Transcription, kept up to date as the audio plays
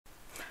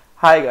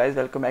Hi guys,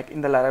 welcome back.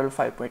 In the Laravel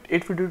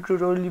 5.8 video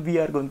tutorial, we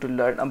are going to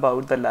learn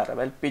about the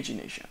Laravel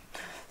pagination.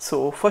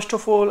 So first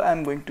of all,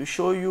 I'm going to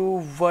show you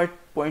what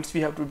points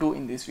we have to do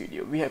in this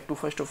video. We have to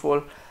first of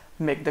all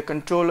make the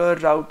controller,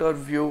 router,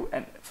 view,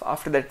 and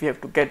after that we have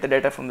to get the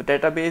data from the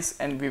database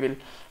and we will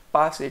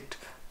pass it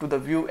to the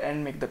view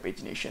and make the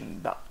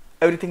pagination.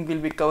 Everything will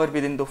be covered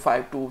within the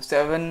 5 to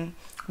 7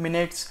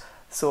 minutes.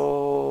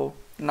 So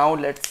now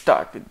let's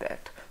start with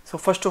that. So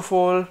first of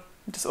all,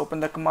 just open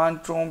the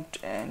command prompt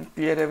and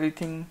clear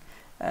everything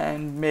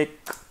and make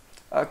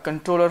a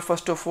controller.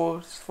 First of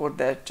all, for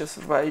that just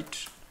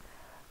write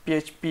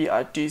php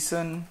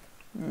artisan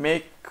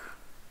make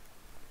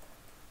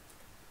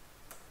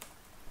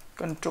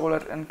controller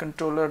and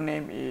controller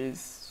name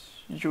is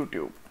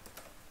YouTube.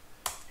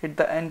 Hit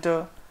the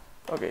enter.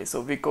 Okay,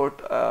 so we got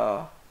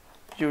a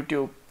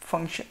YouTube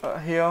function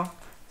here,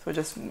 so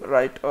just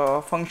write a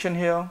function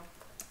here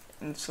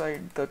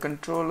inside the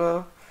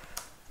controller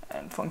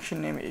and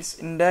function name is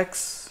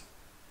index,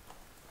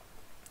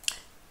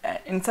 and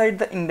inside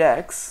the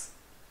index,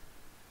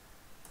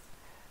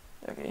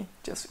 okay,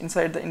 just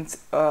inside the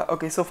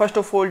okay, so first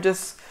of all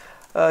just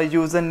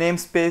use the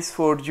namespace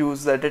for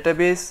use the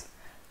database.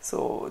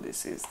 So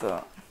this is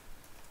the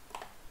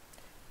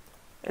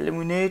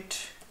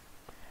eliminate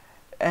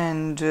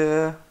and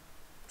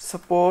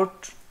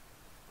support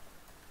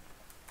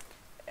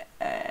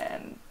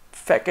and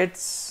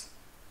facets.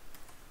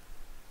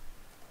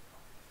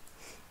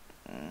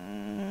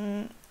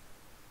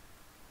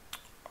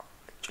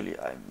 Actually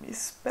I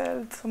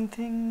misspelled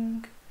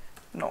something.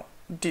 No,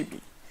 db.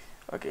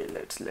 Okay,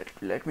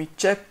 let me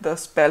check the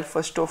spell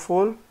first of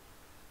all.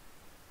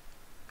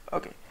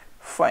 Okay,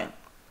 fine.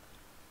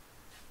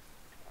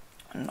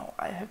 Now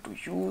I have to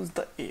use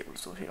the a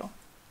also here.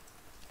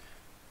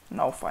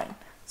 Now fine.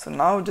 So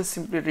now just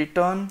simply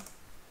return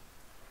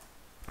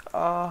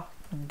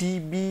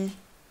db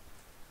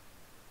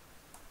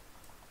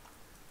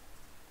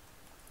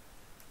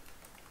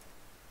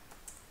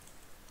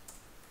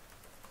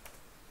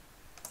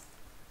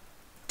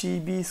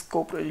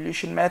scope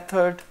resolution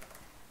method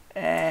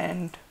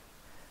and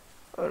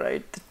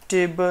write the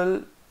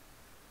table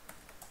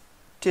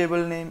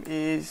name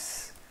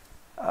is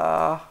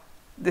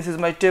this is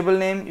my table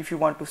name. If you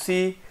want to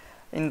see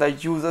in the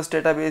users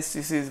database,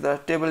 this is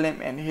the table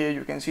name, and here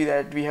you can see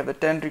that we have the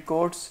 10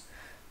 records.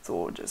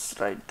 So just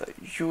write the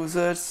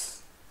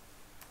users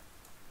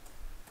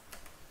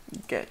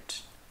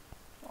get.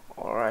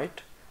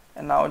 Alright,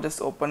 and now just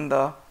open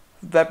the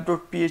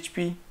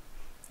web.php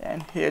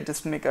and here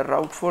just make a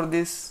route for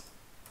this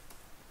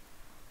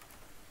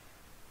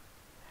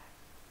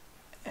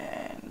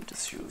and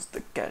just use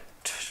the get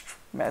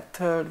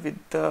method with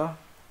the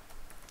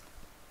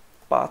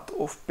path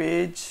of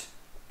page,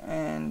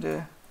 and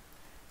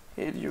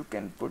here you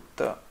can put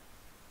the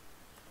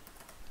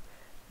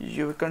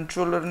your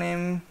controller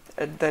name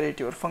 @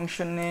 your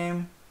function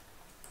name.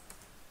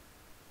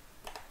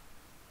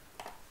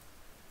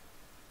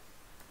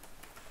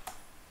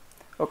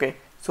 Okay,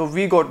 so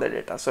we got the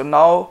data. So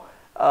now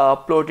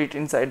plot it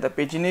inside the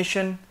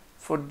pagination.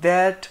 For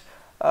that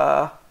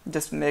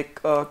just make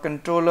a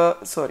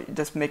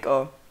just make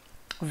a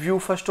view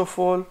first of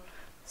all.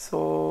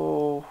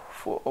 So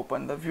for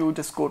open the view,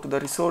 just go to the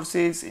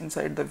resources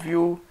inside the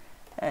view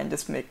and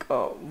just make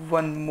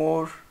one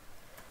more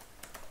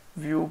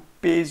view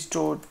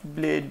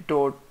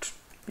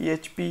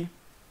page.blade.php.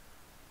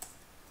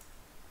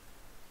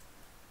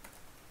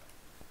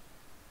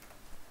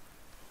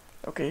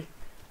 Okay,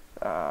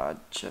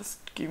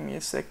 just give me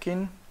a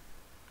second.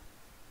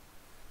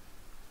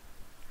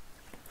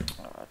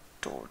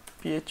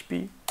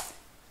 .php.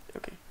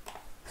 Okay,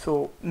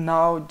 so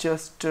now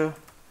just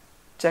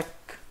check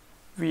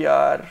we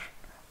are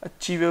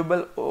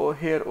achievable or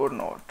here or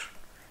not.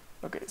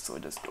 Okay, so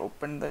just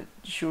open the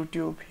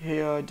YouTube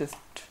here, just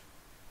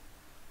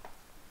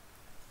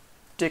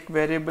take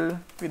variable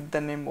with the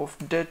name of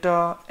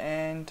data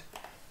and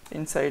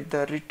inside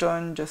the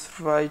return just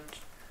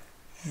write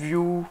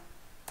view,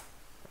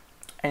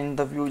 and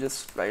the view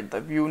just write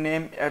the view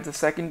name. As the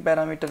second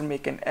parameter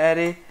make an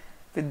array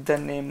with the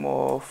name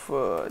of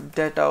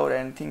data or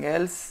anything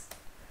else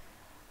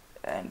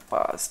and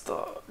pass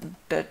the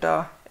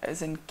data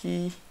as in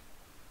key.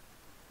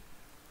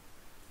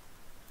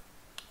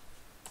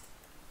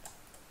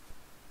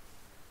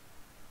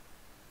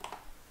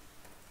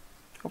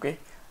 Okay,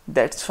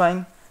 that's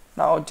fine.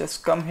 Now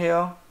just come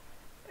here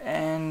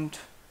and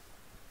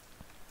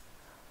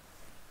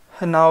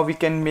now we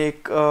can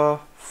make a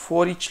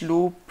for each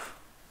loop.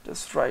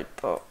 Just write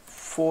the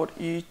for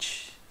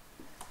each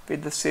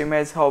with the same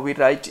as how we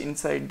write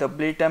inside the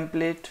Blade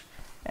template,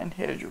 and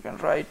here you can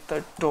write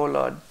the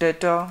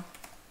 $data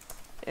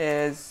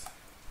as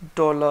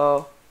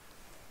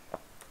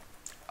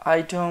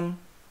 $item,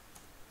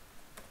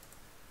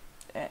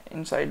 and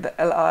inside the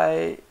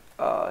li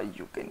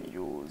you can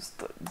use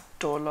the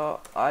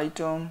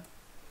 $item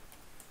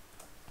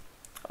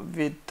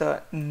with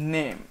the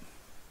name.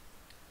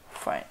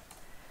 Fine,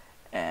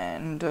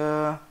 and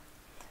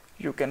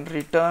you can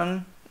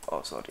return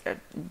oh sorry,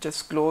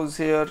 just close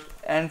here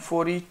and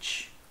for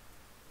each.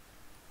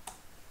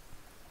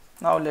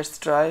 Now let's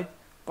try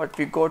what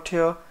we got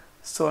here.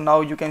 So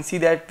now you can see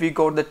that we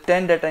got the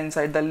 10 data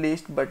inside the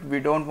list, but we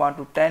don't want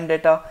to 10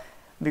 data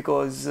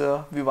because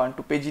we want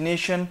to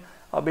pagination.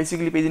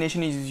 Basically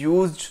pagination is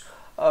used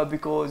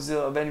because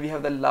when we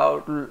have the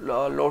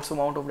lots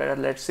amount of data,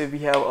 let's say we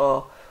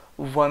have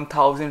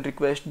 1000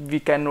 requests, we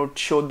cannot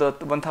show the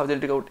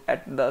 1000 record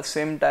at the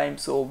same time,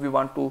 so we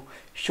want to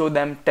show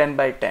them 10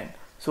 by 10.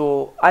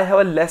 So I have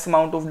a less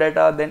amount of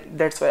data, then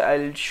that's why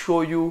I'll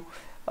show you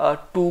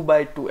 2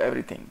 by 2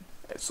 everything.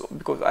 So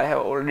because I have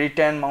already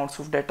 10 amounts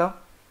of data.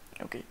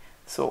 Okay,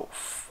 so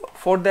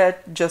for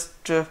that,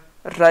 just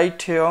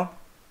write here,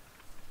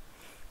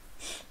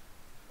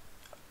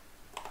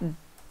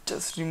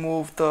 just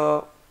remove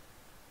the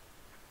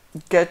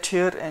get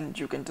here, and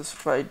you can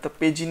just write the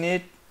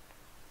paginate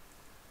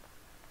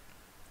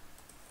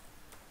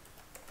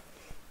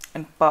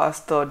and pass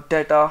the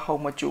data how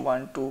much you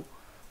want to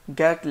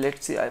get.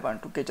 Let's say I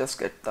want to just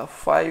get the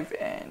 5,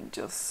 and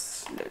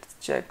just let's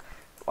check.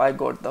 I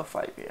got the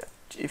 5 here.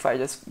 If I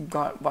just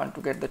want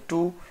to get the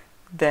 2,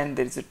 then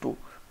there is a 2.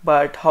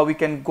 But how we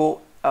can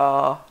go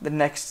the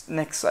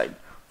next side?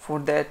 For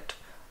that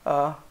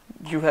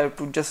you have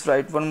to just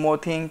write one more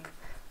thing.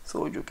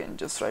 So you can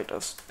just write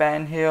a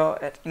span here,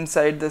 and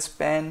inside the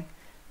span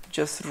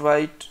just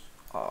write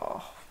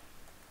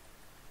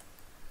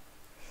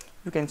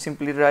you can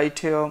simply write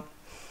here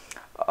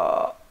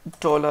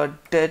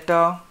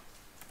 $data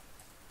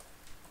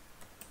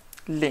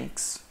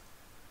links,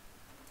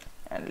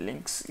 and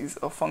links is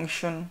a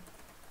function.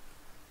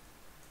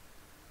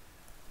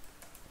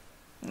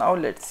 Now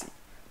let's see.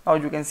 Now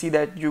you can see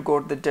that you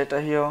got the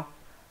data here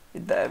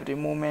with the every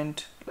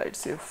movement, let's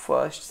say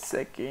first,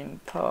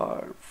 second,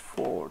 third,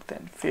 fourth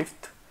and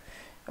fifth.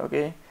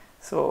 Okay,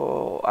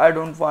 so I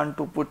don't want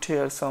to put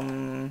here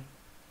some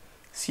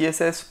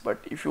CSS, but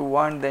if you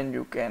want, then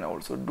you can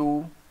also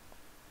do.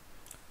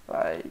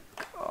 Like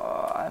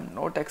I'm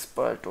not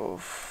expert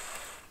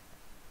of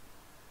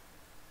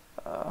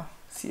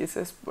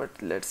CSS,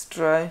 but let's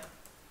try.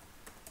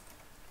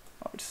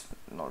 It's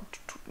not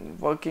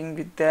working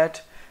with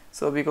that,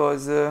 so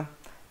because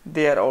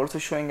they are also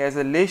showing as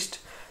a list.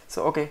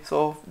 So okay,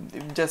 so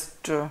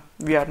just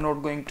we are not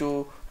going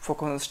to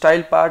focus on the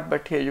style part,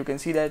 but here you can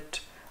see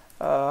that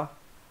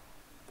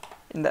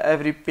in the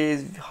every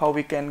page how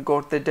we can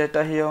got the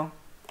data here.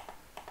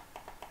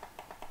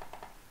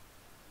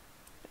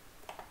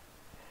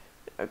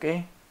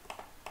 Okay,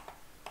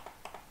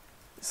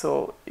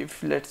 so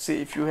if let's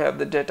say if you have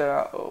the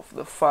data of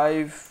the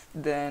 5,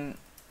 then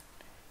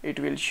it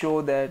will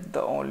show that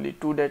the only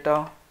 2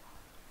 data,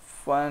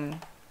 1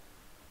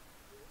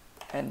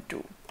 and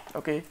 2.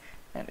 Okay,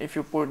 and if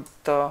you put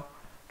the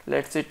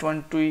let's say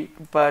 20,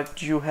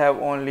 but you have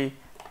only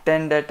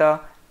 10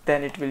 data,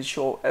 then it will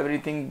show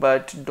everything,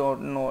 but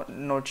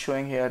not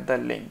showing here the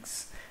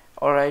links.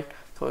 All right,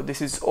 so this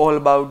is all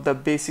about the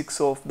basics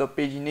of the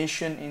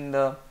pagination in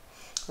the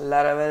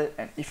Laravel,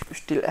 and if you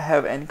still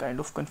have any kind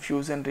of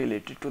confusion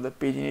related to the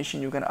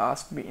pagination, you can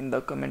ask me in the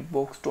comment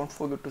box. Don't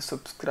forget to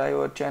subscribe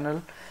our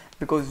channel,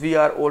 because we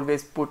are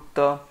always put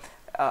the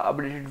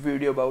updated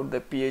video about the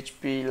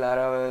PHP,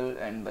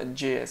 Laravel and the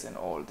JS and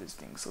all these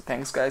things. So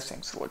thanks guys,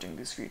 thanks for watching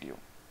this video.